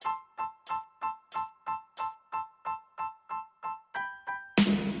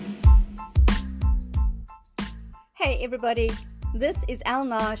Hey everybody, this is Al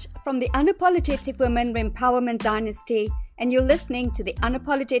Nash from the Unapologetic Women Empowerment Dynasty, and you're listening to the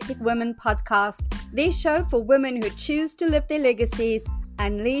Unapologetic Women podcast, their show for women who choose to live their legacies,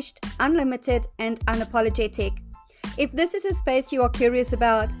 unleashed, unlimited, and unapologetic. If this is a space you are curious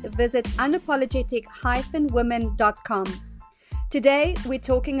about, visit unapologetic-women.com. Today, we're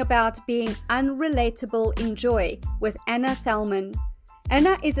talking about being unrelatable in joy with Anna Thellmann.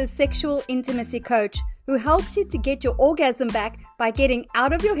 Anna is a sexual intimacy coach who helps you to get your orgasm back by getting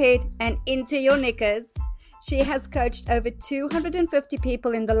out of your head and into your knickers. She has coached over 250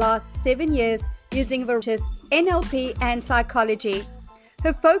 people in the last 7 years using various NLP and psychology.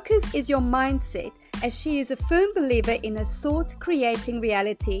 Her focus is your mindset, as she is a firm believer in a thought-creating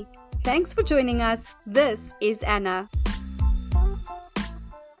reality. Thanks for joining us. This is Anna.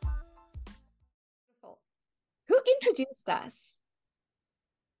 Who introduced us?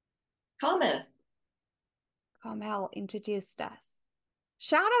 Carmel introduced us.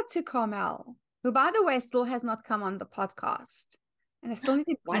 Shout out to Carmel, who, by the way, still has not come on the podcast. And I still need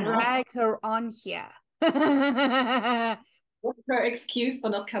to drag her on here. What's her excuse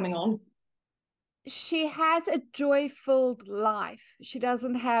for not coming on? She has a joy-filled life. She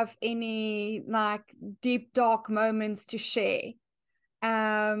doesn't have any deep, dark moments to share.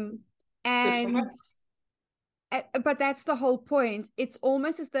 But that's the whole point. It's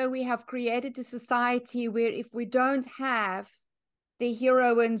almost as though we have created a society where if we don't have the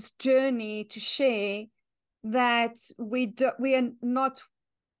heroine's journey to share, that we don't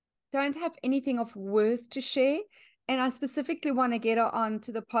have anything of worth to share. And I specifically want to get her on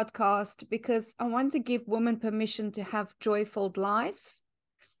to the podcast because I want to give women permission to have joyful lives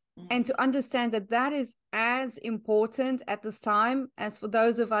and to understand that that is as important at this time as for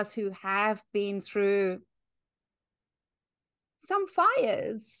those of us who have been through some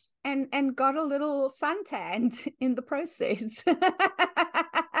fires and got a little suntanned in the process. But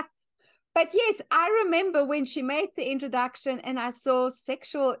yes, I remember when she made the introduction and I saw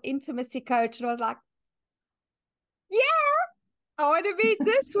sexual intimacy coach and I was like, yeah, I want to meet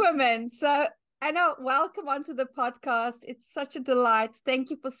this woman. So Anna, welcome onto the podcast. It's such a delight. Thank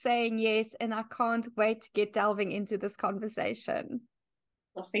you for saying yes. And I can't wait to get delving into this conversation.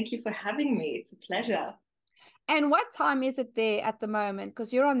 Well, thank you for having me. It's a pleasure. And what time is it there at the moment?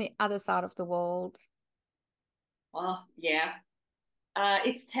 Because you're on the other side of the world. Oh, yeah.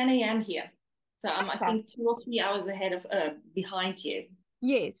 It's 10 a.m. here. So I'm, I think, 2 or 3 hours behind you.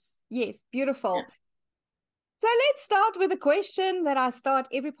 Yes, beautiful. Yeah. So let's start with a question that I start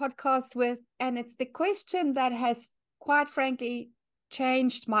every podcast with. And it's the question that has, quite frankly,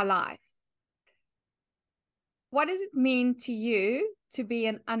 changed my life. What does it mean to you to be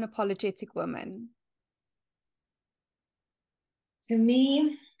an unapologetic woman? To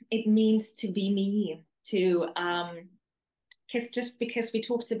me, it means to be me, because we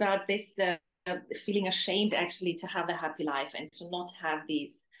talked about this, feeling ashamed actually to have a happy life and to not have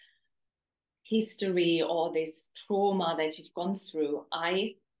these history or this trauma that you've gone through.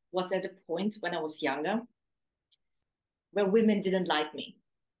 I was at a point when I was younger where women didn't like me.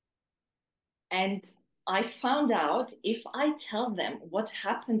 And I found out if I tell them what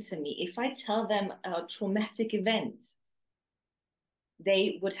happened to me, if I tell them a traumatic event,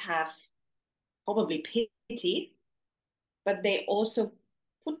 they would have probably pity, but they also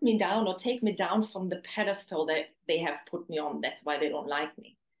put me down or take me down from the pedestal that they have put me on. That's why they don't like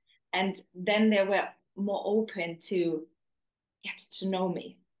me. And then they were more open to get to know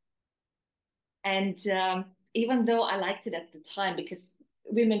me. And even though I liked it at the time because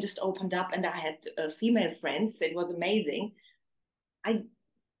women just opened up and I had female friends, it was amazing.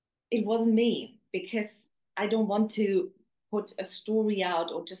 It wasn't me because I don't want to put a story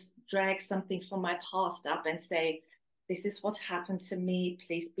out or just drag something from my past up and say, this is what happened to me.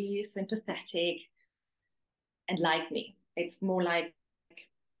 Please be sympathetic and like me. It's more like,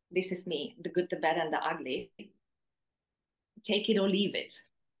 this is me, the good, the bad, and the ugly. Take it or leave it.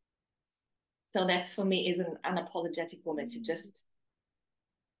 So that's for me is an unapologetic woman to just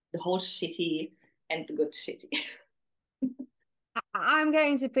the whole shitty and the good shitty. I'm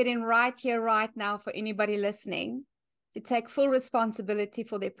going to put in right here, right now for anybody listening to take full responsibility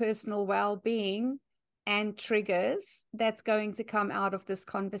for their personal well-being and triggers that's going to come out of this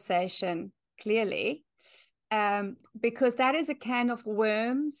conversation clearly. Because that is a can of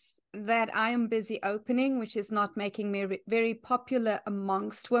worms that I am busy opening, which is not making me very popular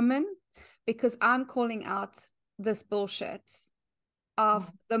amongst women, because I'm calling out this bullshit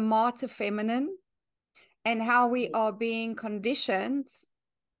of the martyr feminine and how we are being conditioned,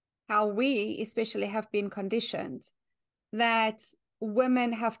 how we especially have been conditioned that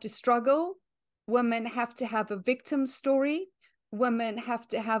women have to struggle women have to have a victim story. Women have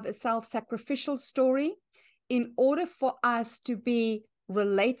to have a self-sacrificial story in order for us to be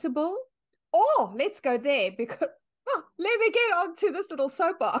relatable. Oh, let's go there, because let me get onto this little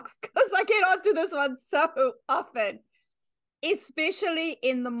soapbox, because I get onto this one so often, especially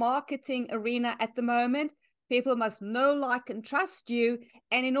in the marketing arena at the moment. People must know, like, and trust you.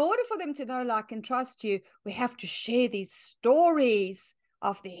 And in order for them to know, like, and trust you, we have to share these stories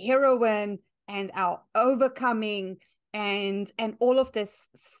of the heroine and our overcoming and all of this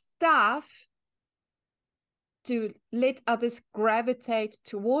stuff to let others gravitate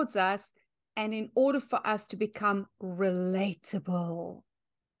towards us, and in order for us to become relatable.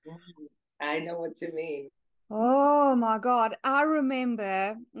 I know what you mean. Oh my God. I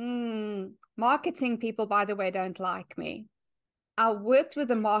remember marketing people, by the way, don't like me. I worked with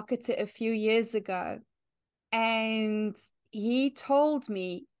a marketer a few years ago, and he told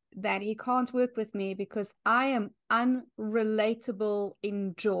me that he can't work with me because I am unrelatable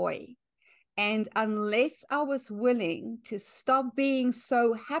in joy. And unless I was willing to stop being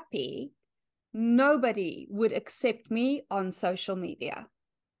so happy, nobody would accept me on social media.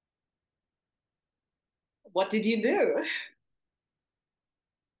 What did you do?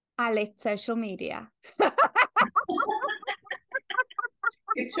 I left social media.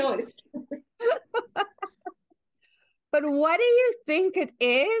 Good choice. But what do you think it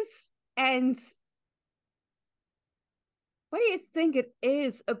is? And what do you think it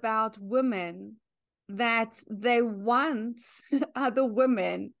is about women that they want other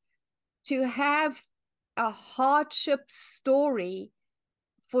women to have a hardship story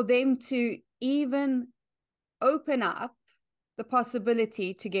for them to even open up the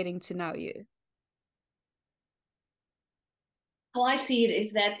possibility to getting to know you? How I see it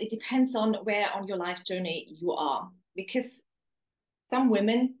is that it depends on where on your life journey you are. Because some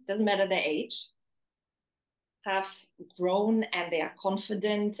women, doesn't matter their age, have grown and they are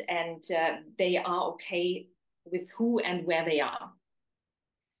confident and they are okay with who and where they are.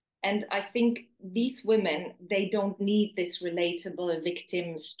 And I think these women, they don't need this relatable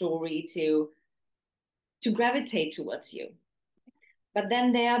victim story to gravitate towards you. But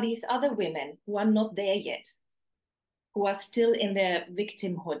then there are these other women who are not there yet, who are still in their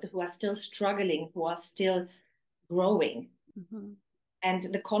victimhood, who are still struggling, who are still growing. Mm-hmm. And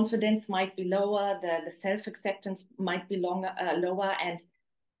the confidence might be lower, the self-acceptance might be lower, and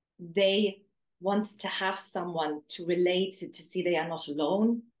they want to have someone to relate to see they are not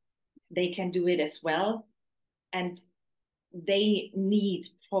alone. They can do it as well. And they need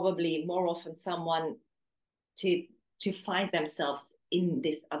probably more often someone to find themselves in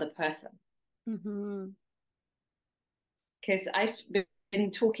this other person. Because I've been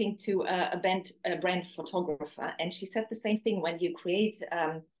talking to a brand photographer, and she said the same thing. When you create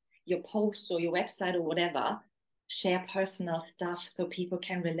your post or your website or whatever, share personal stuff so people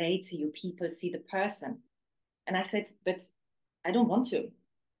can relate to you, people see the person. And I said, but I don't want to.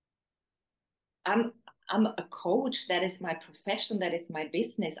 I'm a coach. That is my profession. That is my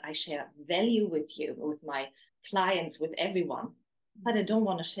business. I share value with you, with my clients, with everyone. But I don't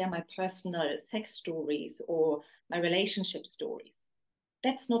want to share my personal sex stories or my relationship stories.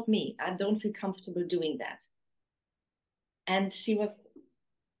 That's not me. I don't feel comfortable doing that. And she was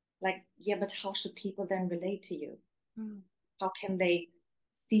like, yeah, but how should people then relate to you? How can they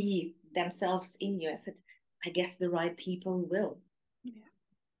see themselves in you? I said, I guess the right people will. Yeah.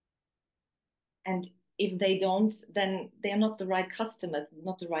 And if they don't, then they're not the right customers,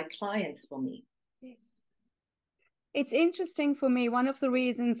 not the right clients for me. Yes. It's interesting for me. One of the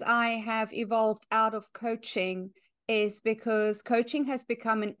reasons I have evolved out of coaching is because coaching has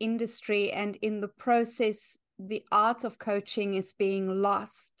become an industry, and in the process, the art of coaching is being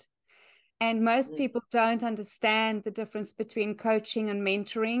lost. And most people don't understand the difference between coaching and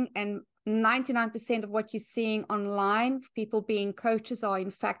mentoring. And 99% of what you're seeing online, people being coaches, are in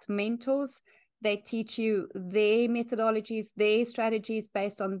fact mentors. They teach you their methodologies, their strategies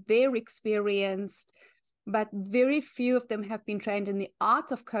based on their experience. But very few of them have been trained in the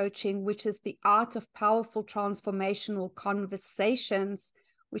art of coaching, which is the art of powerful transformational conversations,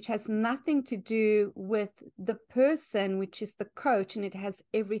 which has nothing to do with the person, which is the coach, and it has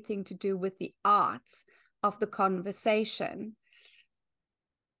everything to do with the art of the conversation.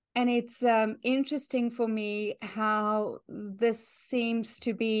 And it's interesting for me how this seems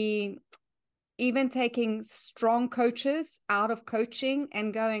to be even taking strong coaches out of coaching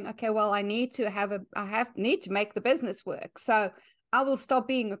and going, okay, well, I need to make the business work. So I will stop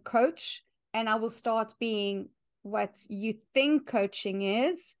being a coach and I will start being what you think coaching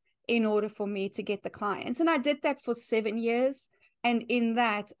is in order for me to get the clients. And I did that for 7 years. And in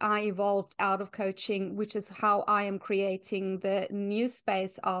that, I evolved out of coaching, which is how I am creating the new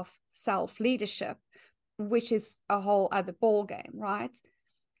space of self-leadership, which is a whole other ball game, right?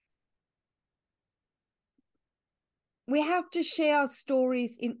 We have to share our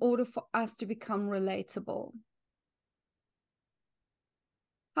stories in order for us to become relatable.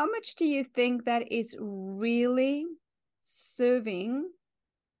 How much do you think that is really serving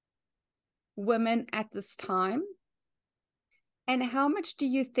women at this time? And how much do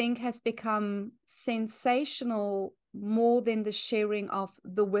you think has become sensational more than the sharing of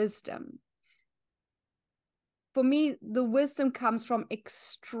the wisdom? For me, the wisdom comes from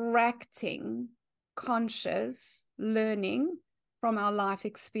extracting conscious learning from our life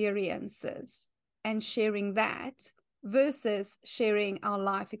experiences and sharing that versus sharing our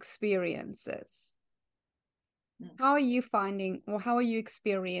life experiences. How are you finding, or how are you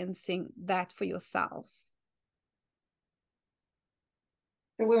experiencing that for yourself?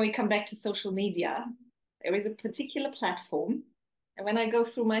 So when we come back to social media, there is a particular platform, and when I go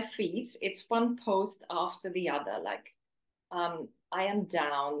through my feed, it's one post after the other, like I am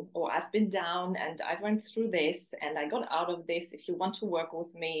down, or I've been down and I went through this and I got out of this. If you want to work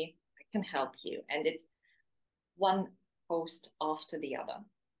with me, I can help you. And it's one post after the other.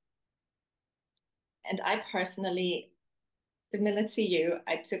 And I personally, similar to you,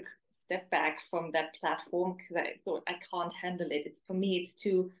 I took a step back from that platform because I thought I can't handle it. It's, for me, it's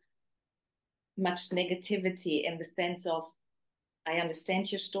too much negativity in the sense of, I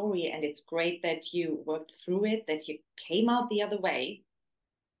understand your story and it's great that you worked through it, that you came out the other way.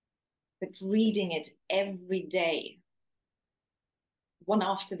 But reading it every day, one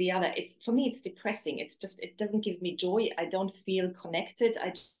after the other, it's, for me, it's depressing. It's just, it doesn't give me joy. I don't feel connected.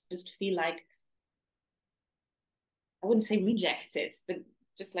 I just feel like, I wouldn't say rejected, but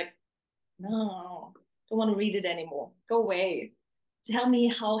just like, no, don't want to read it anymore. Go away. Tell me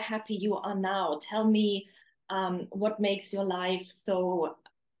how happy you are now. Tell me what makes your life so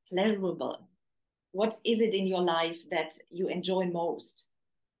pleasurable. What is it in your life that you enjoy most?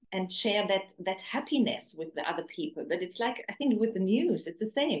 And share that happiness with the other people. But it's like, I think with the news, it's the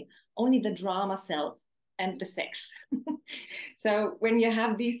same. Only the drama sells and the sex. So when you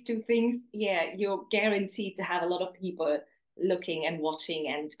have these two things, yeah, you're guaranteed to have a lot of people looking and watching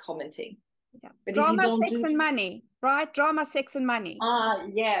and commenting. Yeah. But Drama, if you don't sex, and money, right? Drama, sex, and money.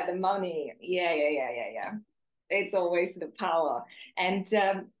 yeah, the money. Yeah. It's always the power. And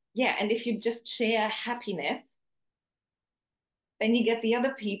yeah, and if you just share happiness, then you get the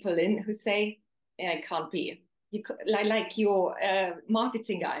other people in who say, yeah, it can't be. You like your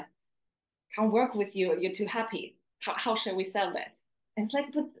marketing guy can't work with you. You're too happy. How shall we sell that? And it's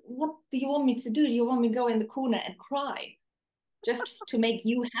like, but what do you want me to do? Do you want me to go in the corner and cry just to make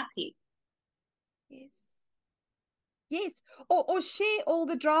you happy? Yes. Yes. Or share all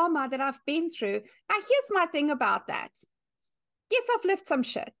the drama that I've been through. Now, here's my thing about that. Yes, I've lived some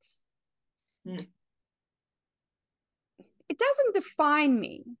shit. Hmm. It doesn't define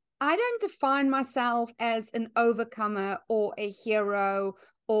me. I don't define myself as an overcomer or a hero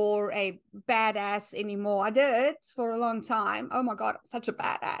or a badass anymore. I did for a long time. Oh my God, I'm such a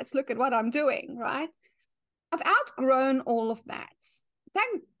badass. Look at what I'm doing, right? I've outgrown all of that.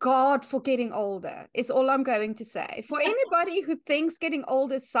 Thank God for getting older, is all I'm going to say. For anybody who thinks getting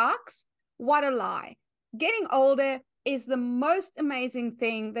older sucks, what a lie. Getting older is the most amazing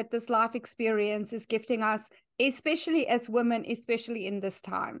thing that this life experience is gifting us, especially as women, especially in this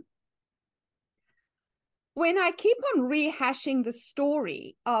time. When I keep on rehashing the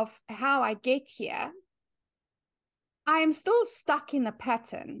story of how I get here, I am still stuck in a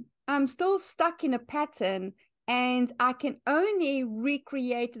pattern. I'm still stuck in a pattern, and I can only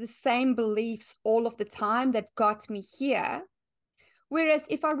recreate the same beliefs all of the time that got me here. Whereas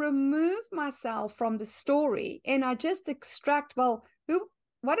if I remove myself from the story and I just extract, well,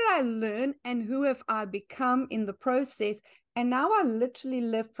 what did I learn and who have I become in the process? And now I literally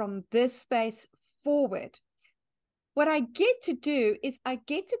live from this space forward. What I get to do is I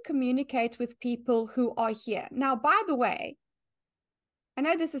get to communicate with people who are here. Now, by the way, I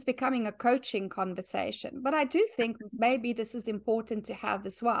know this is becoming a coaching conversation, but I do think maybe this is important to have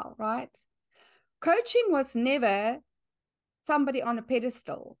as well, right? Coaching was never somebody on a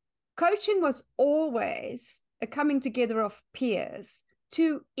pedestal. Coaching was always a coming together of peers,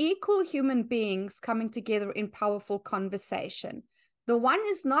 two equal human beings coming together in powerful conversation. The one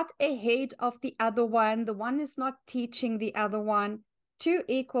is not ahead of the other one. The one is not teaching the other one. Two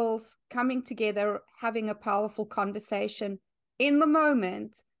equals coming together, having a powerful conversation in the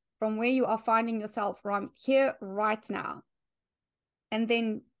moment from where you are finding yourself right here, right now. And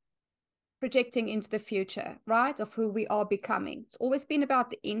then projecting into the future, right, of who we are becoming. It's always been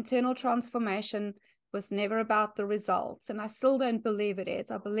about the internal transformation, was never about the results. And I still don't believe it is.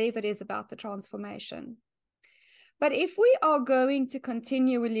 I believe it is about the transformation. But if we are going to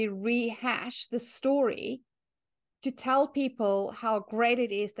continually rehash the story to tell people how great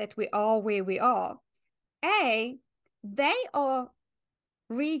it is that we are where we are, they are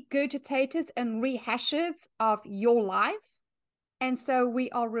regurgitators and rehashers of your life. And so we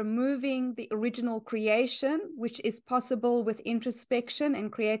are removing the original creation, which is possible with introspection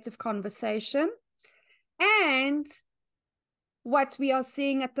and creative conversation. And what we are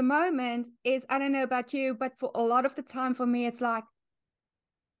seeing at the moment is, I don't know about you, but for a lot of the time for me, it's like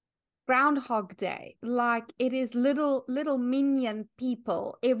Groundhog Day. Like it is little minion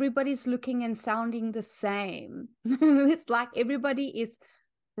people. Everybody's looking and sounding the same. It's like everybody is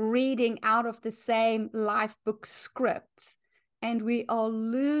reading out of the same life book script. And we are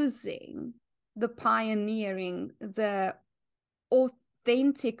losing the pioneering, the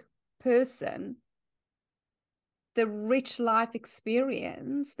authentic person, the rich life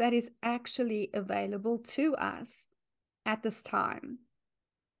experience that is actually available to us at this time,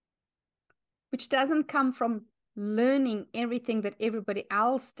 which doesn't come from learning everything that everybody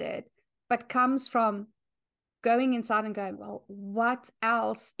else did, but comes from going inside and going, well, what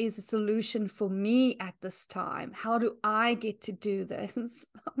else is a solution for me at this time? How do I get to do this?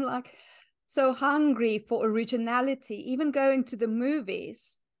 I'm like so hungry for originality. Even going to the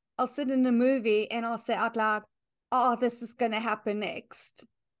movies, I'll sit in a movie and I'll say out loud, oh, this is going to happen next.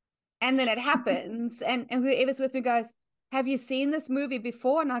 And then it happens. And whoever's with me goes, have you seen this movie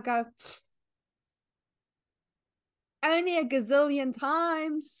before? And I go, only a gazillion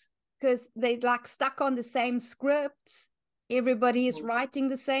times, because they like stuck on the same script. Everybody is writing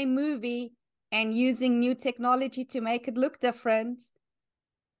the same movie and using new technology to make it look different.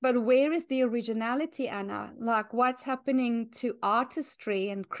 But where is the originality, Anna? Like what's happening to artistry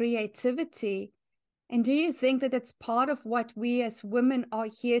and creativity? And do you think that it's part of what we as women are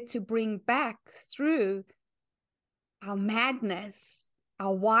here to bring back through our madness,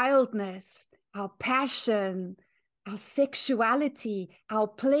 our wildness, our passion, our sexuality, our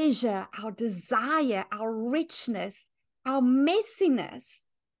pleasure, our desire, our richness, our messiness?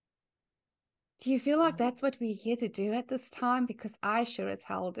 Do you feel like that's what we're here to do at this time? Because I sure as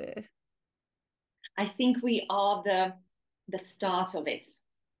hell do. I think we are the start of it.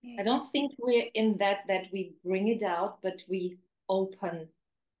 I don't think we're in that we bring it out, but we open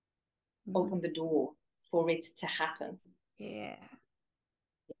the door for it to happen. Yeah.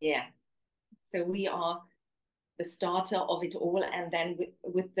 Yeah. So we are the starter of it all, and then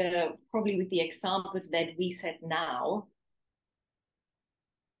with the examples that we set now,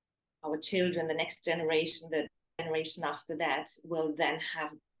 our children, the next generation, the generation after that, will then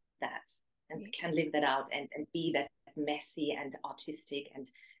have that and can live that out and be that messy and artistic and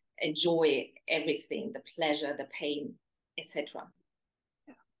enjoy everything, the pleasure, the pain, etc.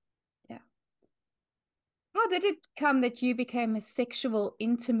 Yeah. How did it come that you became a sexual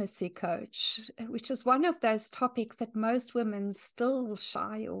intimacy coach, which is one of those topics that most women still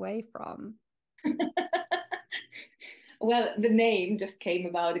shy away from? Well, the name just came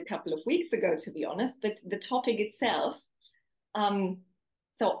about a couple of weeks ago, to be honest, but the topic itself,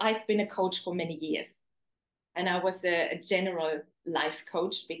 so I've been a coach for many years, and I was a general life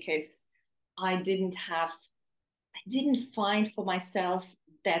coach because I didn't find for myself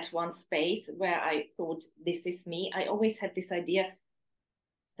that one space where I thought, this is me. I always had this idea,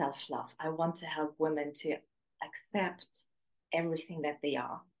 self-love. I want to help women to accept everything that they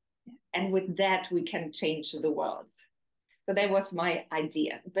are. Yeah. And with that, we can change the world. So that was my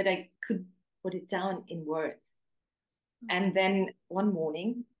idea, but I could put it down in words. And then one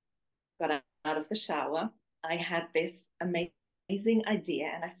morning, got out of the shower, I had this amazing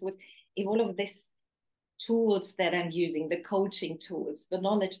idea. And I thought, if all of this tools that I'm using, the coaching tools, the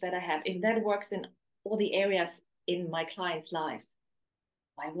knowledge that I have, if that works in all the areas in my clients' lives,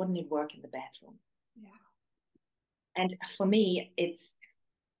 why wouldn't it work in the bedroom? Yeah. And for me, it's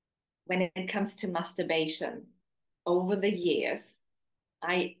when it comes to masturbation, over the years,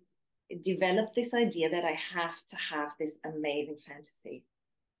 I developed this idea that I have to have this amazing fantasy.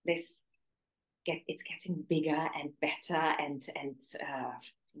 It's getting bigger and better and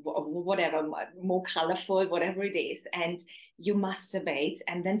whatever, more colorful, whatever it is. And you masturbate,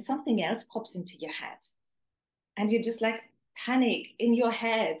 and then something else pops into your head. And you just like panic in your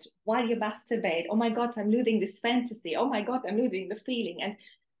head while you masturbate. Oh my God, I'm losing this fantasy. Oh my God, I'm losing the feeling. And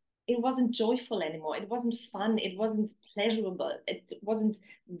it wasn't joyful anymore. It wasn't fun. It wasn't pleasurable. It wasn't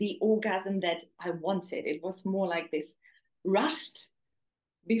the orgasm that I wanted. It was more like this rushed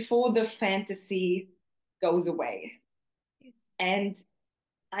before the fantasy goes away. Yes. And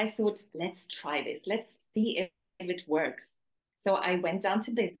I thought, let's try this. Let's see if it works. So I went down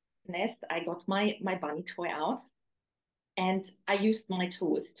to business. I got my bunny toy out, and I used my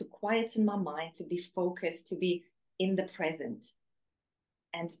tools to quieten my mind, to be focused, to be in the present,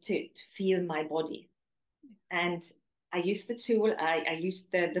 and to feel my body. And I used the tool, I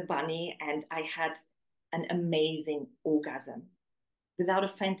used the bunny, and I had an amazing orgasm without a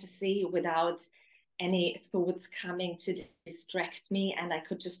fantasy, without any thoughts coming to distract me. And I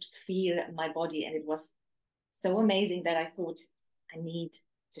could just feel my body. And it was so amazing that I thought, I need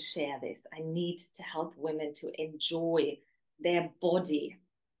to share this. I need to help women to enjoy their body,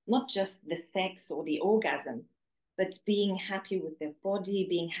 not just the sex or the orgasm, but being happy with their body,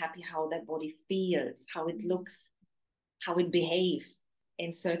 being happy how their body feels, how it looks, how it behaves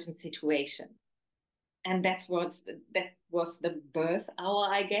in certain situations. And that was the birth hour,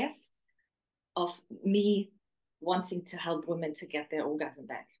 I guess, of me wanting to help women to get their orgasm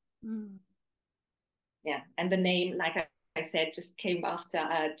back. Yeah, and the name, like I said, just came after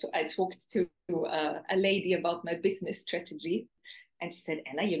I talked to a lady about my business strategy, and she said,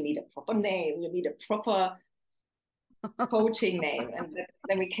 Anna, you need a proper name, you need a proper coaching name. And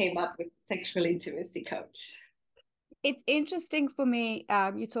then we came up with sexual intimacy coach. It's interesting for me.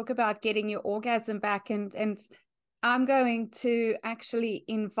 You talk about getting your orgasm back, and I'm going to actually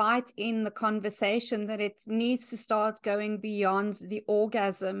invite in the conversation that it needs to start going beyond the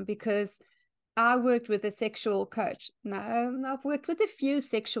orgasm, because I worked with a sexual coach. No, I've worked with a few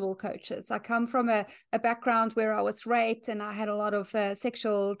sexual coaches. I come from a background where I was raped, and I had a lot of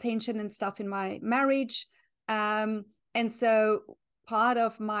sexual tension and stuff in my marriage. And so part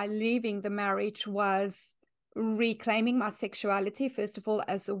of my leaving the marriage was reclaiming my sexuality, first of all,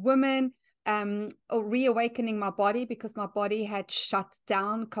 as a woman, or reawakening my body, because my body had shut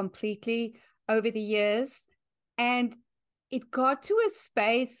down completely over the years. And it got to a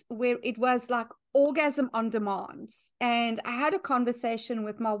space where it was like orgasm on demand. And I had a conversation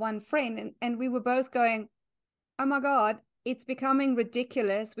with my one friend, and we were both going, oh my God, it's becoming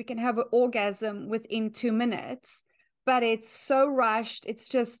ridiculous. We can have an orgasm within 2 minutes, but it's so rushed. It's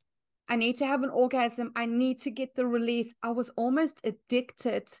just, I need to have an orgasm. I need to get the release. I was almost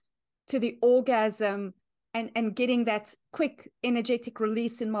addicted to the orgasm and getting that quick energetic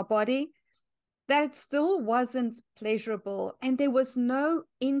release in my body, that it still wasn't pleasurable. And there was no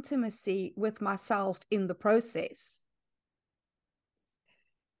intimacy with myself in the process.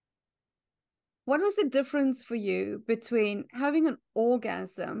 What was the difference for you between having an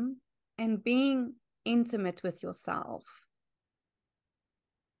orgasm and being intimate with yourself?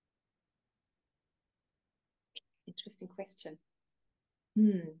 Interesting question.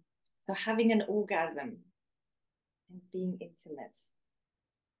 So having an orgasm and being intimate.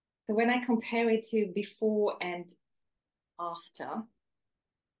 So when I compare it to before and after,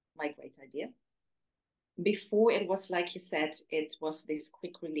 my great idea. Before, it was like you said, it was this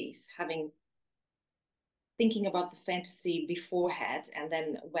quick release, thinking about the fantasy beforehand, and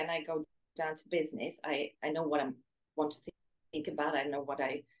then when I go down to business, I know what I want to think about. I know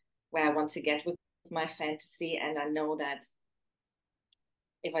where I want to get with my fantasy, and I know that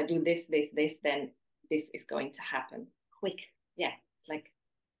if I do this, then this is going to happen quick. Yeah, it's like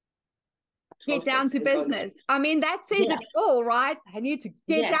get down to business. I mean, that says it all, right? I need to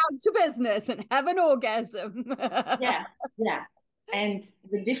get down to business and have an orgasm. Yeah. And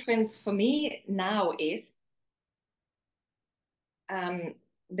the difference for me now is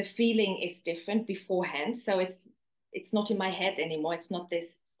the feeling is different beforehand. So it's not in my head anymore. It's not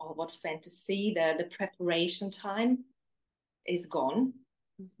this, oh, what fantasy. The preparation time is gone.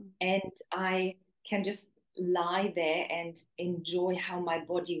 And I can just lie there and enjoy how my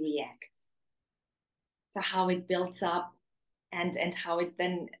body reacts. So how it builds up and how it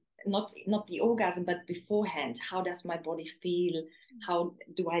then, not the orgasm, but beforehand, how does my body feel? How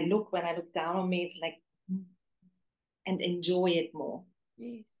do I look when I look down on me? It's like, and enjoy it more.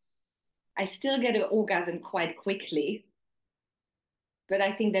 Yes. I still get an orgasm quite quickly, but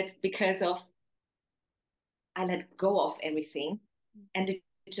I think that's because of I let go of everything, and it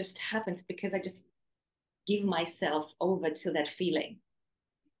just happens because I just give myself over to that feeling.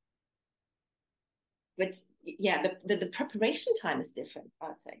 But yeah, the preparation time is different,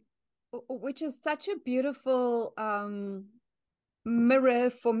 I'd say. Which is such a beautiful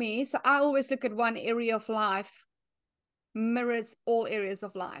mirror for me. So I always look at one area of life mirrors all areas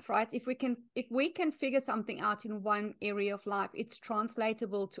of life, right? If we can figure something out in one area of life, it's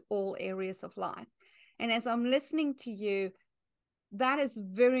translatable to all areas of life. And as I'm listening to you, that is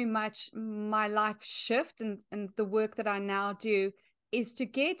very much my life shift, and the work that I now do is to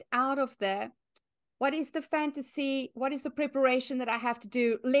get out of the, what is the fantasy? What is the preparation that I have to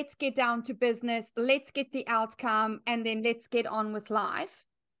do? Let's get down to business. Let's get the outcome, and then let's get on with life.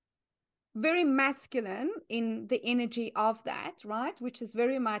 Very masculine in the energy of that, right? Which is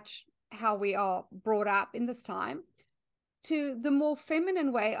very much how we are brought up in this time, to the more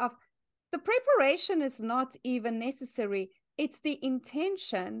feminine way of the preparation is not even necessary. It's the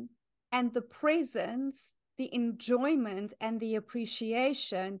intention and the presence, the enjoyment and the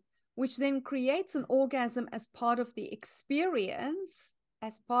appreciation, which then creates an orgasm as part of the experience,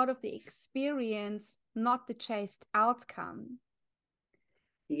 not the chased outcome.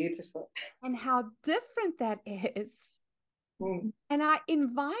 Beautiful. And how different that is. Mm. And I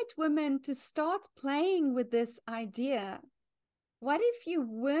invite women to start playing with this idea. What if you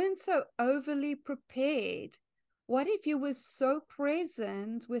weren't so overly prepared? What if you were so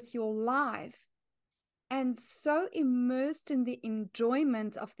present with your life and so immersed in the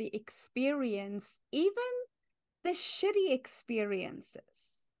enjoyment of the experience, even the shitty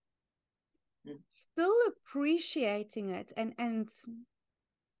experiences, still appreciating it and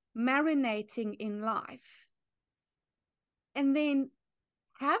marinating in life, and then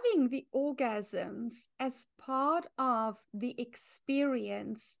having the orgasms as part of the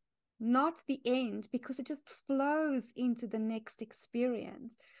experience, not the end, because it just flows into the next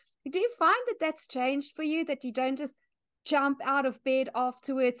experience. Do you find that that's changed for you, that you don't just jump out of bed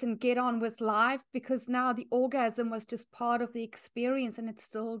afterwards and get on with life, because now the orgasm was just part of the experience and it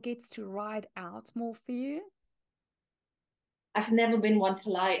still gets to ride out more for you? I've never been one to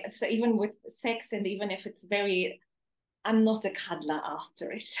lie. So even with sex, and even if it's very, I'm not a cuddler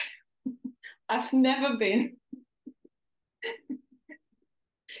after it. I've never been.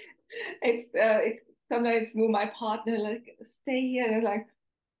 It's sometimes it's more my partner, like, stay here, and I'm like,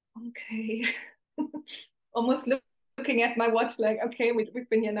 okay. Almost looking at my watch like, okay, we've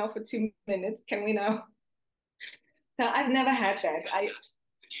been here now for 2 minutes. Can we now? So I've never had that.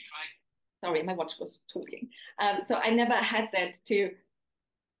 Could you try? Sorry, my watch was talking. So I never had that to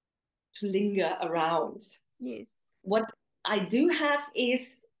linger around. Yes. What I do have is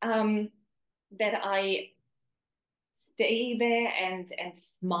that I stay there and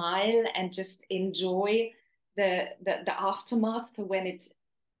smile and just enjoy the aftermath for when it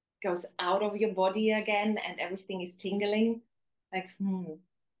goes out of your body again and everything is tingling. Like,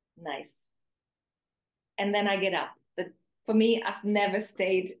 nice. And then I get up. But for me, I've never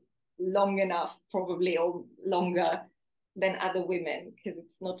stayed long enough, probably, or longer than other women, because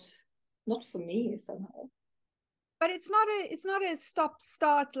it's not for me somehow. But it's not a stop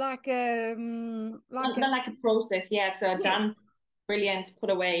start like a not like a process. Yeah, so yes. Dance, brilliant, put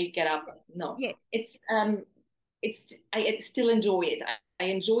away, get up. No, yeah. It's I still enjoy it. I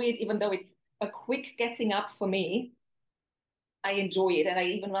enjoy it even though it's a quick getting up for me. I enjoy it, and I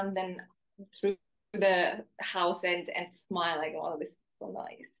even run then through the house and smile like, oh, this is so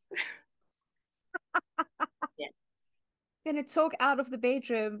nice. Yeah. Gonna talk out of the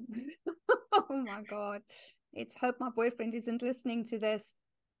bedroom. Oh my God. Let's hope my boyfriend isn't listening to this.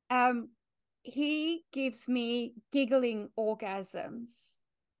 He gives me giggling orgasms.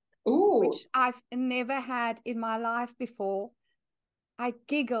 Ooh. Which I've never had in my life before. I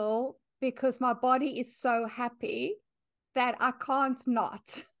giggle because my body is so happy that I can't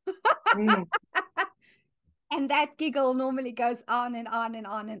not. And that giggle normally goes on and on and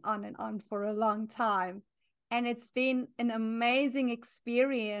on and on and on for a long time. And it's been an amazing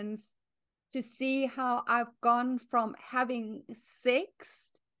experience to see how I've gone from having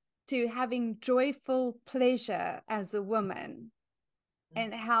sex to having joyful pleasure as a woman,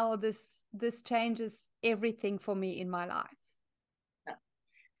 and how this changes everything for me in my life. Yeah.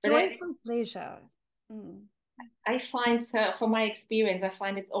 Joyful pleasure. I find, so from my experience, I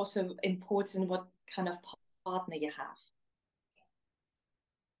find it's also important what kind of partner you have.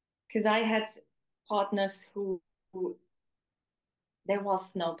 Because I had partners who there was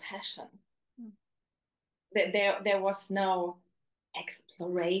no passion. There was no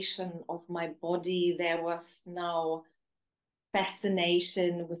exploration of my body. There was no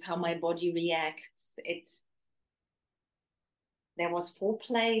fascination with how my body reacts. There was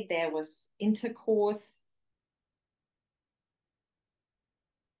foreplay, there was intercourse,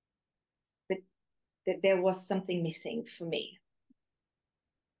 but there was something missing for me.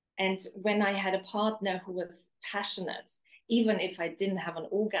 And when I had a partner who was passionate, even if I didn't have an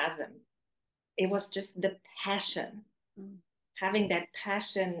orgasm, it was just the passion. Having that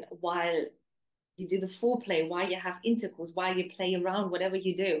passion while you do the foreplay, while you have intercourse, while you play around, whatever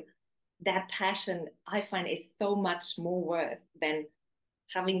you do, that passion I find is so much more worth than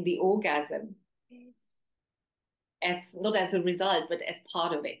having the orgasm. Yes. as not as a result, but as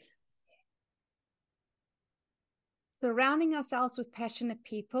part of it. Surrounding ourselves with passionate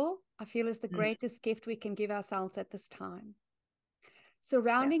people, I feel, is the greatest gift we can give ourselves at this time.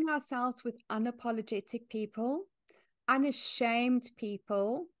 Surrounding ourselves with unapologetic people, unashamed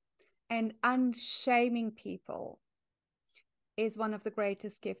people, and unshaming people is one of the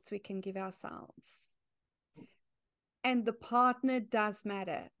greatest gifts we can give ourselves. And the partner does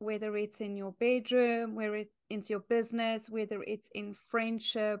matter, whether it's in your bedroom, whether it's your business, whether it's in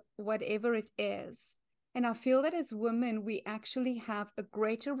friendship, whatever it is. And I feel that as women, we actually have a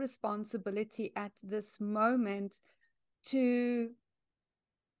greater responsibility at this moment to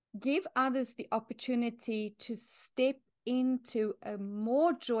give others the opportunity to step into a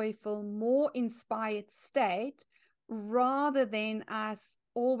more joyful, more inspired state, rather than us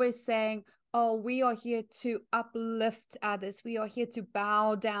always saying, oh, we are here to uplift others. We are here to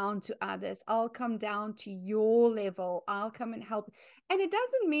bow down to others. I'll come down to your level. I'll come and help. And it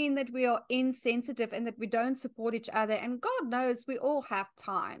doesn't mean that we are insensitive and that we don't support each other. And God knows we all have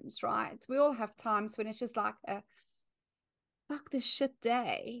times, right? We all have times when it's just like a fuck this shit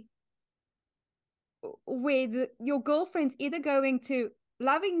day, where your girlfriend's either going to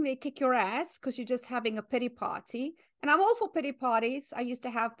lovingly kick your ass because you're just having a pity party. And I'm all for pity parties. I used to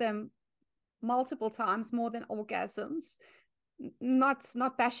have them multiple times, more than orgasms.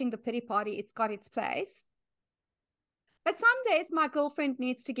 Not bashing the pity party. It's got its place. But some days my girlfriend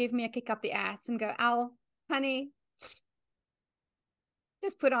needs to give me a kick up the ass and go, Al, honey,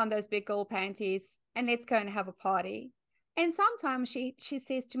 just put on those big girl panties and let's go and have a party. And sometimes she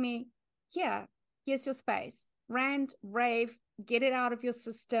says to me, yeah, here's your space. Rant, rave, get it out of your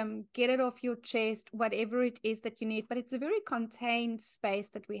system, get it off your chest, whatever it is that you need. But it's a very contained space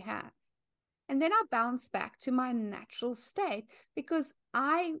that we have. And then I bounce back to my natural state, because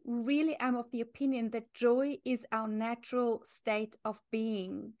I really am of the opinion that joy is our natural state of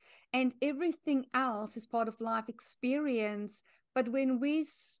being, and everything else is part of life experience. But when we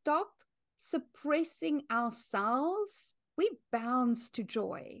stop suppressing ourselves, we bounce to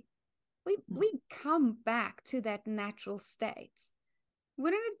joy. We come back to that natural state.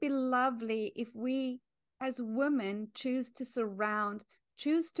 Wouldn't it be lovely if we as women choose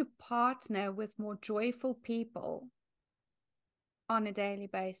to partner with more joyful people on a daily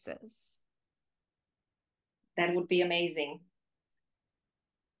basis? That would be amazing.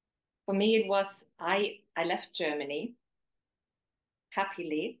 For me, it was, I left Germany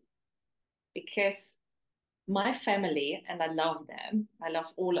happily because my family, and I love them, I love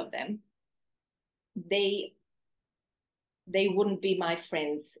all of them, they wouldn't be my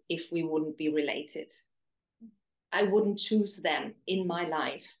friends if we wouldn't be related. I wouldn't choose them in my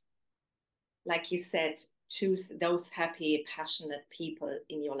life. Like you said, choose those happy, passionate people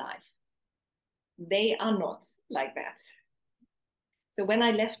in your life. They are not like that. So when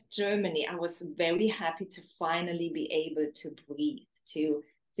I left Germany, I was very happy to finally be able to breathe, to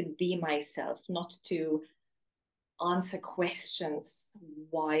be myself, not to answer questions.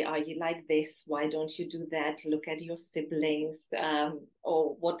 Why are you like this? Why don't you do that? Look at your siblings.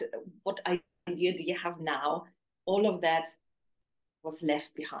 Or what idea do you have now? All of that was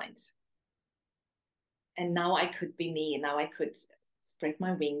left behind. And now I could be me. Now I could spread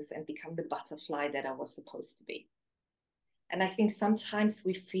my wings and become the butterfly that I was supposed to be. And I think sometimes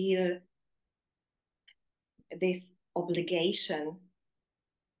we feel this obligation,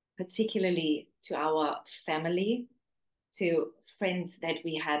 particularly to our family, to friends that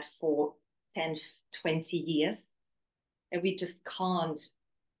we had for 10, 20 years, and we just can't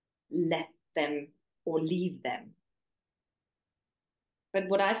let them or leave them. But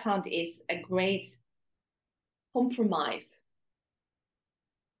what I found is a great compromise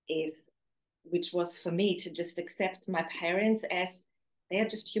is, which was for me, to just accept my parents as they are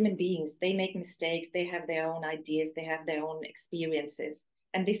just human beings. They make mistakes. They have their own ideas. They have their own experiences.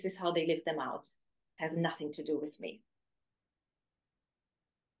 And this is how they live them out. It has nothing to do with me.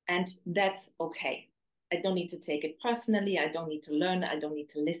 And that's okay. I don't need to take it personally. I don't need to learn. I don't need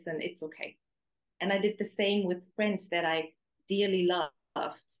to listen. It's okay. And I did the same with friends that I dearly loved.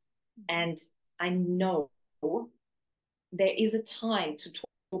 And I know there is a time to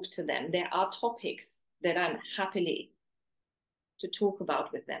talk to them. There are topics that I'm happily to talk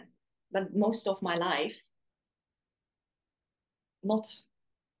about with them. But most of my life, not.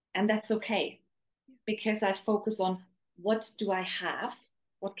 And that's okay. Because I focus on, what do I have?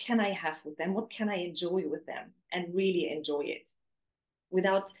 What can I have with them? What can I enjoy with them? And really enjoy it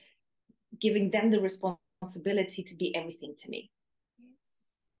without giving them the responsibility to be everything to me.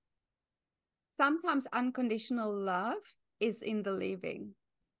 Yes. Sometimes unconditional love is in the leaving.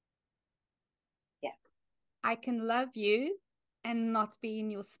 Yeah. I can love you and not be in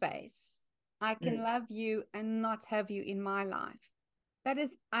your space. I can love you and not have you in my life. That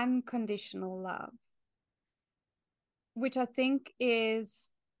is unconditional love, which I think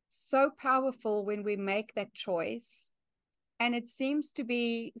is so powerful when we make that choice. And it seems to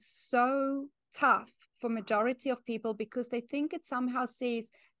be so tough for majority of people because they think it somehow says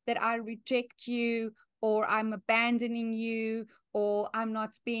that I reject you, or I'm abandoning you, or I'm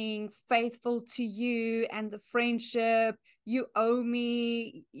not being faithful to you and the friendship, you owe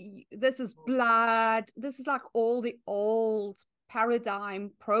me, this is blood. This is like all the old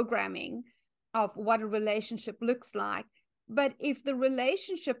paradigm programming of what a relationship looks like. But if the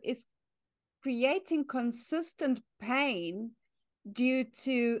relationship is creating consistent pain due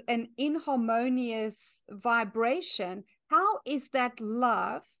to an inharmonious vibration, how is that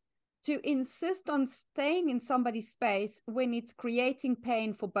love to insist on staying in somebody's space when it's creating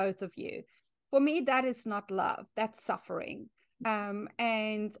pain for both of you? For me, that is not love, that's suffering.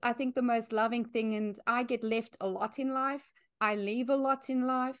 And I think the most loving thing, and I get left a lot in life, I leave a lot in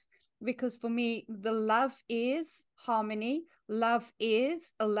life, because for me, the love is harmony. Love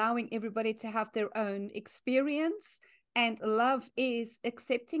is allowing everybody to have their own experience. And love is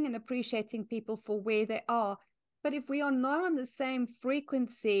accepting and appreciating people for where they are. But if we are not on the same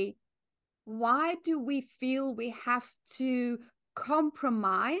frequency, why do we feel we have to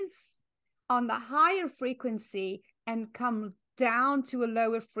compromise on the higher frequency and come down to a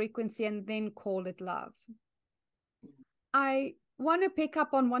lower frequency and then call it love? I want to pick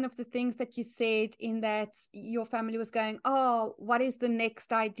up on one of the things that you said, in that your family was going, oh, what is the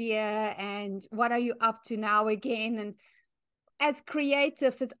next idea? And what are you up to now again? And as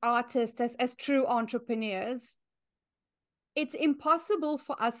creatives, as artists, as true entrepreneurs, it's impossible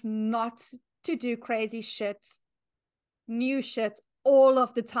for us not to do crazy shit, new shit all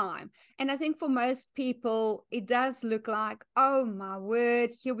of the time. And I think for most people, it does look like, oh my word,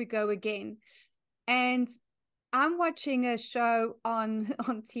 here we go again. And I'm watching a show on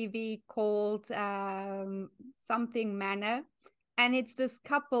TV called something Manor. And it's this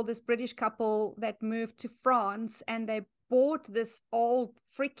couple, this British couple that moved to France, and they bought this old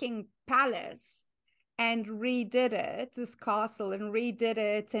freaking palace and redid it, this castle, and redid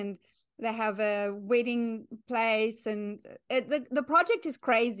it. And they have a wedding place, and the project is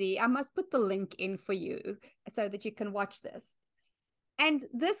crazy. I must put the link in for you so that you can watch this. And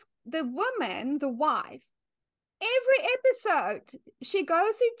the woman, the wife, every episode, she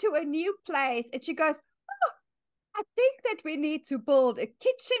goes into a new place and she goes, oh, I think that we need to build a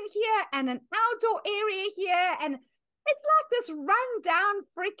kitchen here and an outdoor area here. And it's like this rundown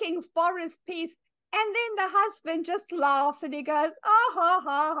freaking forest piece. And then the husband just laughs and he goes, oh, ha,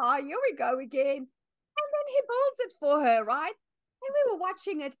 ha, ha, here we go again. And then he builds it for her, right? And we were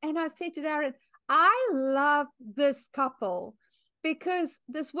watching it, and I said to Darren, I love this couple because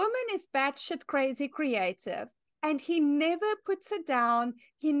this woman is batshit crazy creative. And he never puts it down.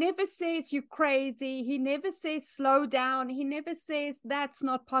 He never says you're crazy. He never says slow down. He never says that's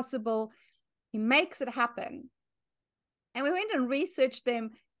not possible. He makes it happen. And we went and researched them,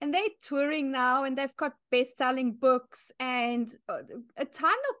 and they're touring now, and they've got best-selling books and a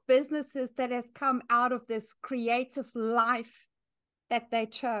ton of businesses that has come out of this creative life that they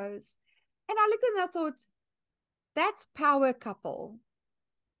chose. And I looked at it and I thought, that's power couple.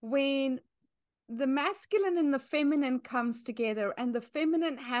 When the masculine and the feminine comes together, and the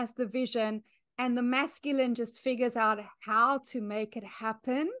feminine has the vision and the masculine just figures out how to make it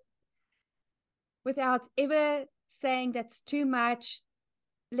happen without ever saying that's too much,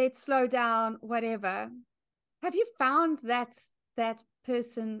 let's slow down, whatever. Have you found that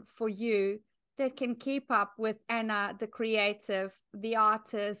person for you that can keep up with Anna, the creative, the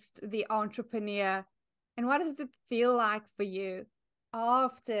artist, the entrepreneur? And what does it feel like for you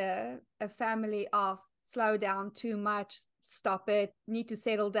after a family of slow down, too much, stop it, need to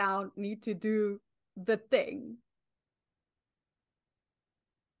settle down, need to do the thing?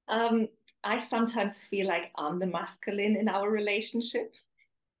 I sometimes feel like I'm the masculine in our relationship.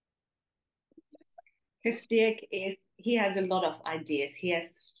 Because he has a lot of ideas. He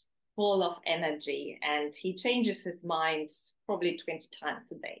has full of energy, and he changes his mind probably 20 times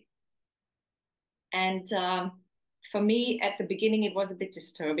a day. And for me, at the beginning, it was a bit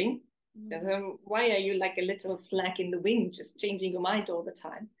disturbing. Why are you like a little flag in the wind, just changing your mind all the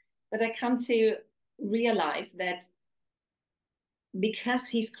time? But I come to realize that because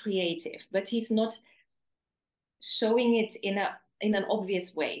he's creative, but he's not showing it in an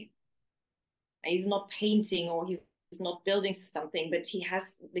obvious way. He's not painting, or he's not building something, but he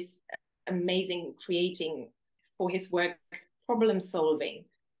has this amazing creating for his work, problem solving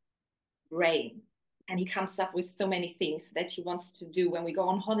brain. And he comes up with so many things that he wants to do. When we go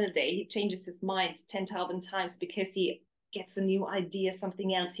on holiday, he changes his mind 10,000 times because he gets a new idea,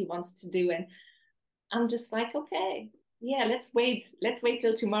 something else he wants to do. And I'm just like, okay, yeah, let's wait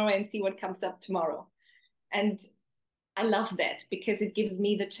till tomorrow and see what comes up tomorrow. And I love that because it gives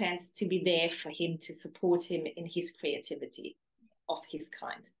me the chance to be there for him, to support him in his creativity of his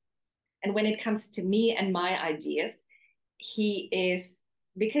kind. And when it comes to me and my ideas, he is,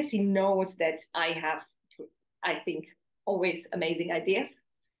 because he knows that I have, I think, always amazing ideas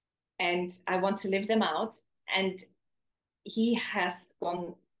and I want to live them out. And he has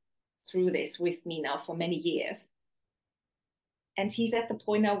gone through this with me now for many years. And he's at the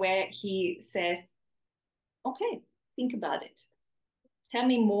point now where he says, okay, think about it. Tell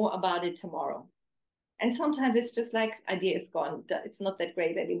me more about it tomorrow. And sometimes it's just like, idea is gone. It's not that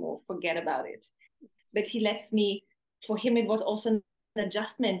great anymore. Forget about it. But he lets me, for him, it was also an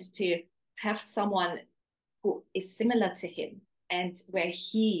adjustment to have someone who is similar to him and where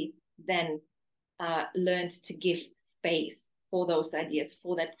he then learned to give space for those ideas,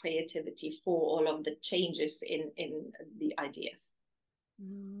 for that creativity, for all of the changes in the ideas.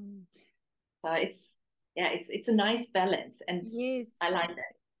 So it's a nice balance, and Yes. I like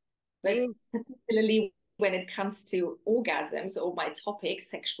that. But yes. particularly when it comes to orgasms or my topic,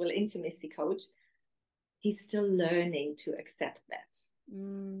 sexual intimacy coach, he's still learning to accept that.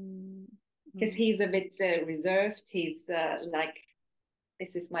 Because he's a bit reserved. He's like,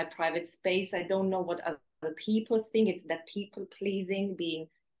 this is my private space. I don't know what other people think. It's that people pleasing, being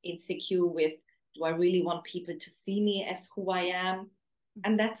insecure with, do I really want people to see me as who I am?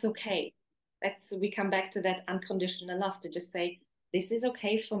 And that's okay. We come back to that unconditional love, to just say, this is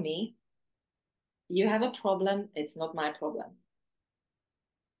okay for me. You have a problem. It's not my problem.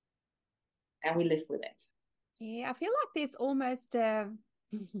 And we live with it. Yeah, I feel like there's almost a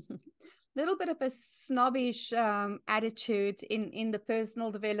little bit of a snobbish attitude in the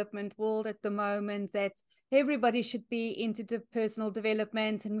personal development world at the moment, that everybody should be into the personal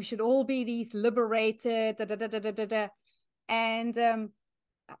development and we should all be these liberated. And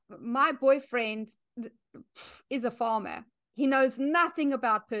my boyfriend is a farmer. He knows nothing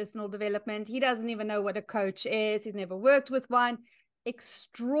about personal development. He doesn't even know what a coach is. He's never worked with one.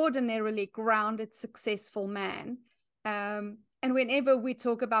 Extraordinarily grounded, successful man. And whenever we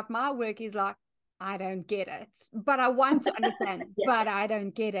talk about my work, he's like, I don't get it, but I want to understand, yeah. But I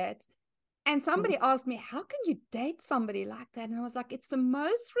don't get it. And somebody asked me, how can you date somebody like that? And I was like, it's the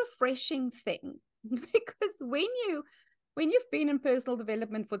most refreshing thing, because when you've been in personal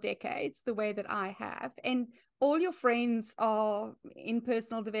development for decades, the way that I have, and all your friends are in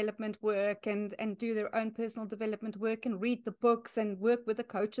personal development work and do their own personal development work and read the books and work with the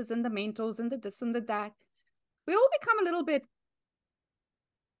coaches and the mentors and the this and the that, we all become a little bit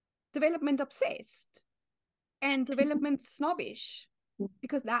development obsessed and development snobbish,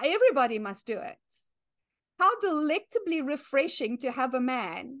 because now everybody must do it. How delectably refreshing to have a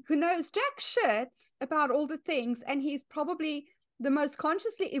man who knows jack shit about all the things, and he's probably the most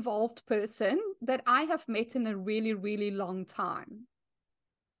consciously evolved person that I have met in a really, really long time.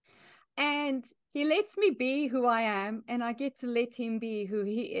 And he lets me be who I am, and I get to let him be who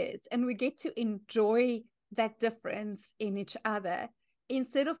he is. And we get to enjoy that difference in each other,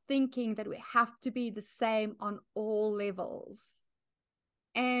 instead of thinking that we have to be the same on all levels.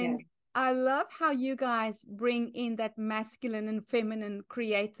 And yeah. I love how you guys bring in that masculine and feminine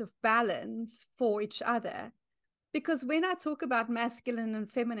creative balance for each other. Because when I talk about masculine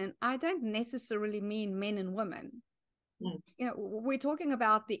and feminine, I don't necessarily mean men and women. You know, we're talking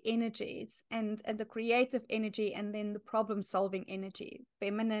about the energies and the creative energy, and then the problem-solving energy,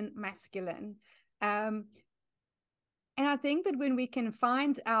 feminine, masculine. And I think that when we can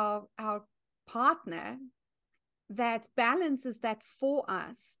find our partner that balances that for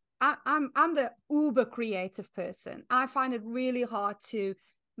us, I'm the uber creative person. I find it really hard to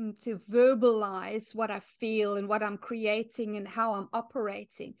verbalize what I feel and what I'm creating and how I'm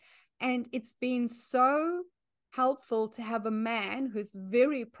operating. And it's been so helpful to have a man who's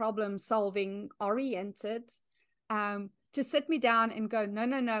very problem-solving oriented, to sit me down and go,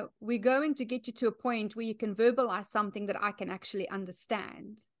 no, we're going to get you to a point where you can verbalize something that I can actually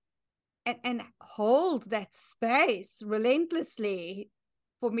understand, and hold that space relentlessly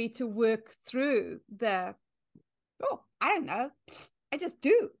for me to work through I don't know, I just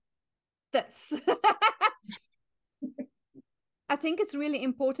do this. I think it's really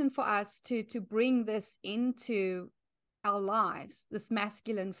important for us to bring this into our lives, this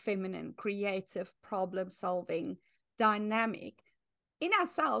masculine, feminine, creative, problem-solving dynamic in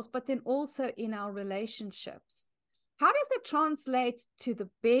ourselves, but then also in our relationships. How does that translate to the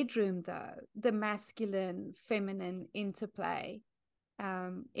bedroom, though? The masculine, feminine interplay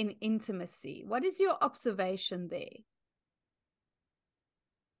in intimacy. What is your observation there?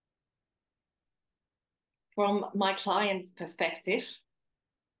 From my client's perspective,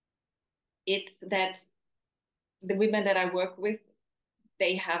 it's that the women that I work with,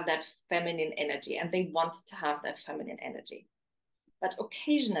 they have that feminine energy and they want to have that feminine energy. But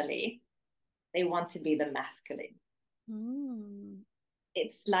occasionally, they want to be the masculine.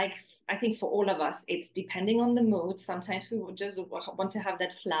 It's like, I think for all of us, it's depending on the mood. Sometimes we just want to have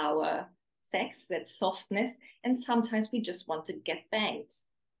that flower sex, that softness, and sometimes we just want to get banged.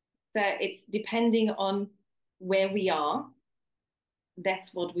 So it's depending on where we are.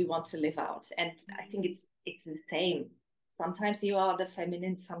 That's what we want to live out. And I think it's the same. Sometimes you are the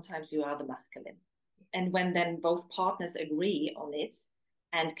feminine, sometimes you are the masculine. And when then both partners agree on it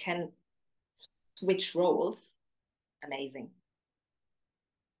and can switch roles, amazing.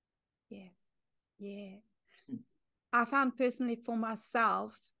 Yes. Yeah. I found personally for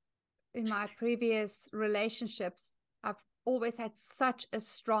myself in my previous relationships, I've always had such a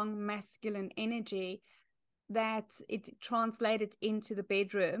strong masculine energy that it translated into the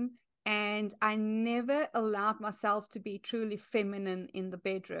bedroom, and I never allowed myself to be truly feminine in the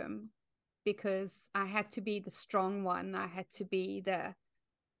bedroom because I had to be the strong one. I had to be the,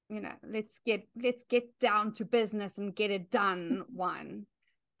 let's get down to business and get it done one.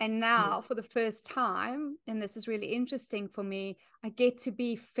 And now for the first time, and this is really interesting for me, I get to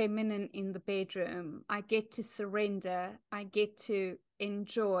be feminine in the bedroom. I get to surrender. I get to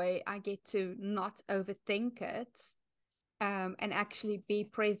enjoy. I get to not overthink it, and actually be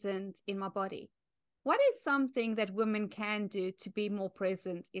present in my body. What is something that women can do to be more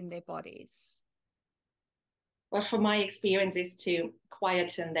present in their bodies? Well, from my experience is to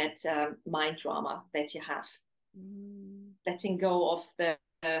quieten that mind drama that you have. Letting go of the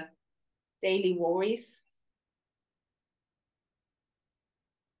daily worries.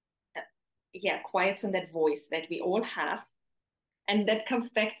 Quieten that voice that we all have. And that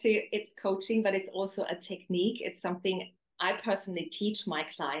comes back to it's coaching, but it's also a technique. It's something I personally teach my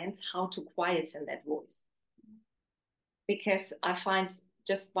clients, how to quieten that voice. Because I find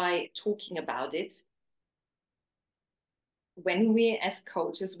just by talking about it, when we as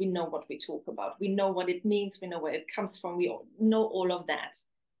coaches, we know what we talk about. We know what it means. We know where it comes from. We know all of that.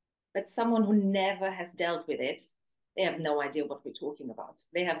 But someone who never has dealt with it, they have no idea what we're talking about.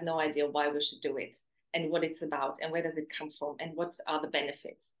 They have no idea why we should do it and what it's about and where does it come from and what are the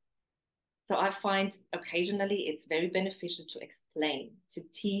benefits. So I find occasionally it's very beneficial to explain, to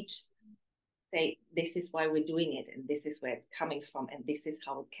teach, say, this is why we're doing it and this is where it's coming from and this is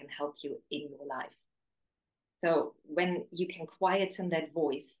how it can help you in your life. So when you can quieten that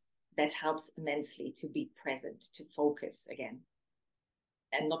voice, that helps immensely to be present, to focus again.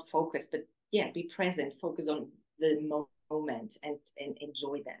 And not focus, but be present, focus on the moment and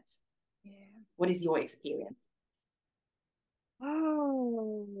enjoy that. Yeah. What is your experience?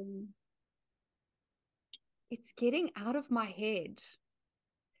 Oh, it's getting out of my head.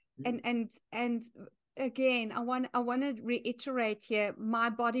 And again, I want to reiterate here, my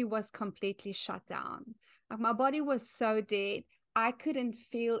body was completely shut down. Like my body was so dead. I couldn't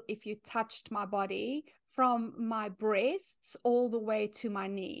feel if you touched my body from my breasts all the way to my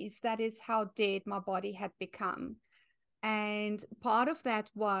knees. That is how dead my body had become. And part of that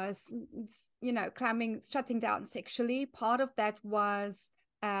was, shutting down sexually. Part of that was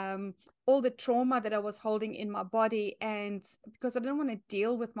all the trauma that I was holding in my body. And because I didn't want to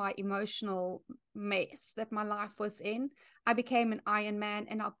deal with my emotional mess that my life was in, I became an Iron Man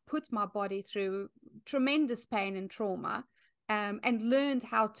and I put my body through tremendous pain and trauma, and learned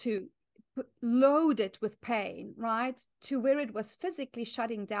how to load it with pain, right? To where it was physically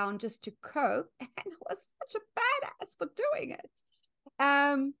shutting down just to cope. And I was such a badass for doing it.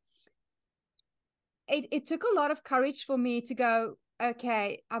 It took a lot of courage for me to go,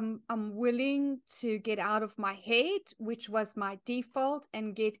 okay, I'm willing to get out of my head, which was my default,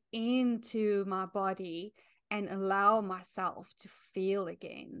 and get into my body and allow myself to feel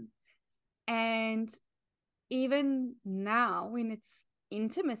again. And even now, when it's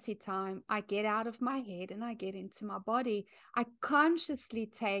intimacy time, I get out of my head and I get into my body. I consciously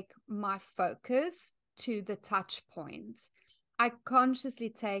take my focus to the touch points. I consciously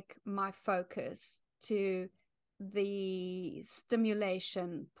take my focus to the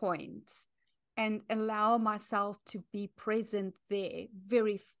stimulation points and allow myself to be present there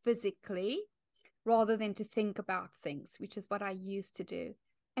very physically rather than to think about things, which is what I used to do.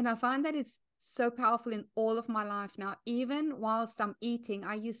 And I find that is so powerful in all of my life now. Even whilst I'm eating,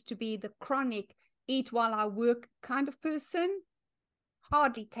 I used to be the chronic eat while I work kind of person.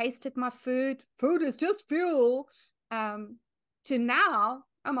 Hardly tasted my food. Food is just fuel. To now,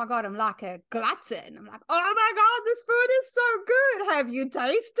 oh my God, I'm like a glutton. I'm like, oh my God, this food is so good. Have you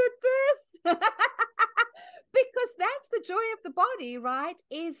tasted this? Because that's the joy of the body, right?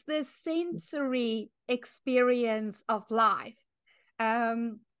 Is the sensory experience of life.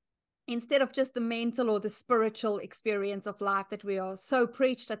 Instead of just the mental or the spiritual experience of life that we are so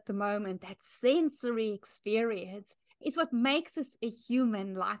preached at the moment, that sensory experience is what makes us a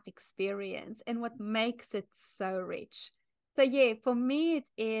human life experience and what makes it so rich. So yeah, for me, it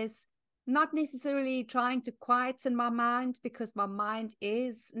is not necessarily trying to quieten my mind, because my mind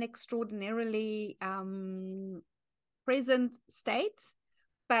is an extraordinarily present state,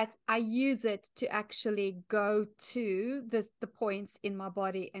 but I use it to actually go to the points in my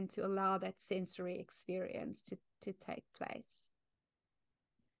body and to allow that sensory experience to take place.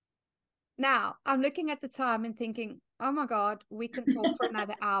 Now, I'm looking at the time and thinking, oh my God, we can talk for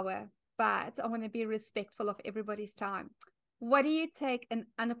another hour, but I want to be respectful of everybody's time. What do you take an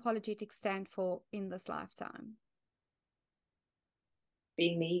unapologetic stand for in this lifetime?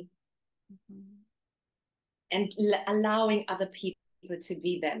 Being me. Mm-hmm. And allowing other people to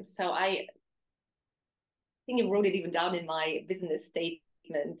be them. So I think I wrote it even down in my business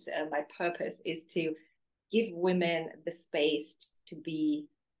statement. My purpose is to give women the space to be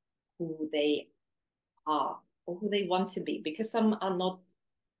who they are or who they want to be, because some are not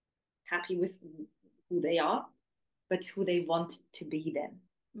happy with who they are, but who they want to be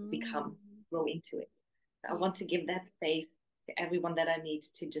then, become, grow into it. So I want to give that space to everyone that I meet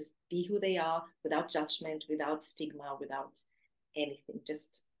to just be who they are, without judgment, without stigma, without anything,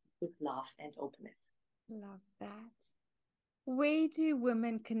 just with love and openness. Love that. Where do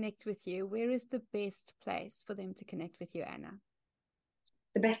women connect with you? Where is the best place for them to connect with you, Anna?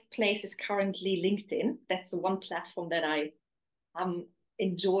 The best place is currently LinkedIn. That's the one platform that I'm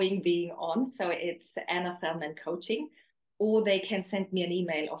enjoying being on. So it's Anna Thellmann Coaching, or they can send me an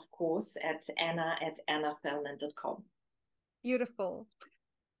email, of course, at anna@annathellmann.com. Beautiful.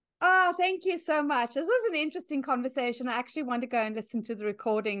 Oh, thank you so much. This was an interesting conversation. I actually want to go and listen to the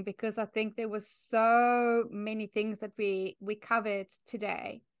recording, because I think there was so many things that we covered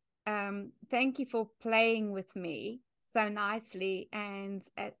today. Thank you for playing with me so nicely. And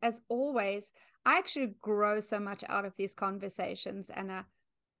as always, I actually grow so much out of these conversations, Anna,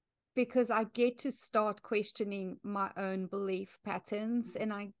 because I get to start questioning my own belief patterns,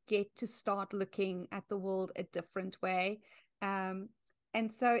 and I get to start looking at the world a different way.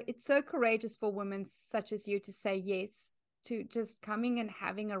 And so it's so courageous for women such as you to say yes to just coming and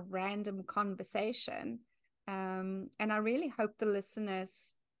having a random conversation. And I really hope the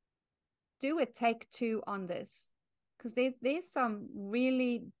listeners do a take two on this, because there's some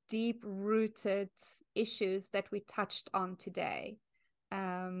really deep rooted issues that we touched on today,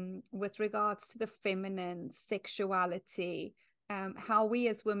 with regards to the feminine, sexuality, how we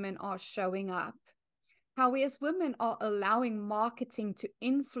as women are showing up, how we as women are allowing marketing to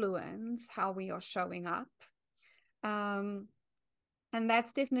influence how we are showing up. And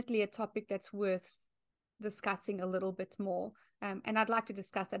that's definitely a topic that's worth discussing a little bit more. And I'd like to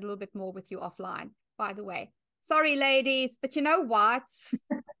discuss that a little bit more with you offline, by the way. Sorry, ladies, but you know what?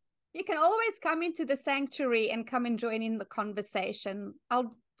 You can always come into the sanctuary and come and join in the conversation.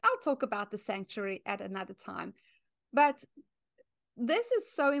 I'll talk about the sanctuary at another time. But this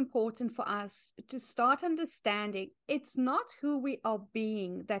is so important for us to start understanding. It's not who we are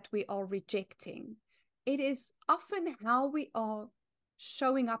being that we are rejecting. It is often how we are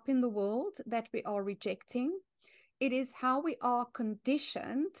showing up in the world that we are rejecting. It is how we are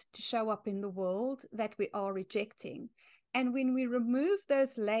conditioned to show up in the world that we are rejecting. And when we remove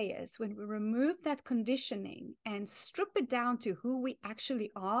those layers, when we remove that conditioning and strip it down to who we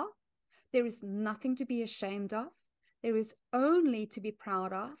actually are, there is nothing to be ashamed of. There is only to be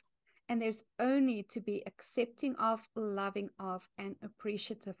proud of, and there's only to be accepting of, loving of, and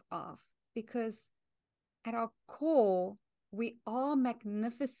appreciative of. Because at our core, we are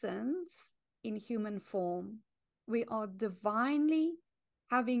magnificence in human form. We are divinely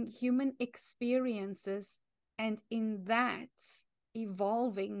having human experiences, and in that,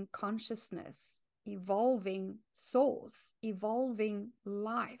 evolving consciousness, evolving source, evolving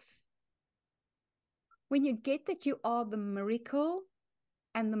life. When you get that you are the miracle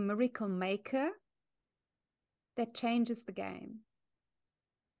and the miracle maker, that changes the game.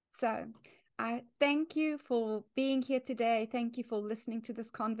 So I thank you for being here today. Thank you for listening to this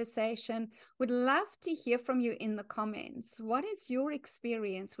conversation. Would love to hear from you in the comments. What is your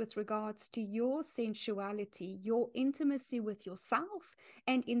experience with regards to your sensuality, your intimacy with yourself,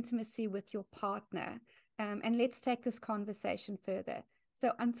 and intimacy with your partner? And let's take this conversation further.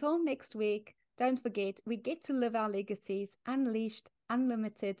 So until next week, don't forget, we get to live our legacies unleashed,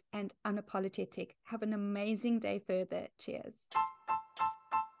 unlimited, and unapologetic. Have an amazing day further. Cheers.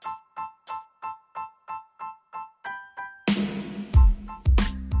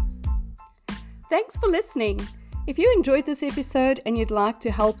 Thanks for listening. If you enjoyed this episode and you'd like to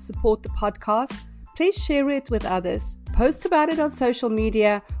help support the podcast, please share it with others, post about it on social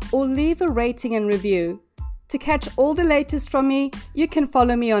media, or leave a rating and review. To catch all the latest from me, you can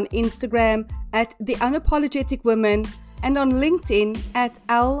follow me on Instagram at The Unapologetic Woman and on LinkedIn at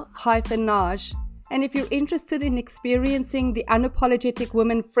L-Naj. And if you're interested in experiencing the Unapologetic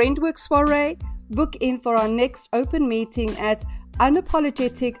Woman Friendwork Soiree, book in for our next open meeting at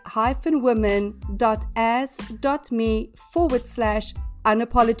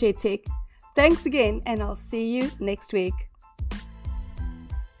unapologetic-women.as.me/unapologetic. Thanks again, and I'll see you next week.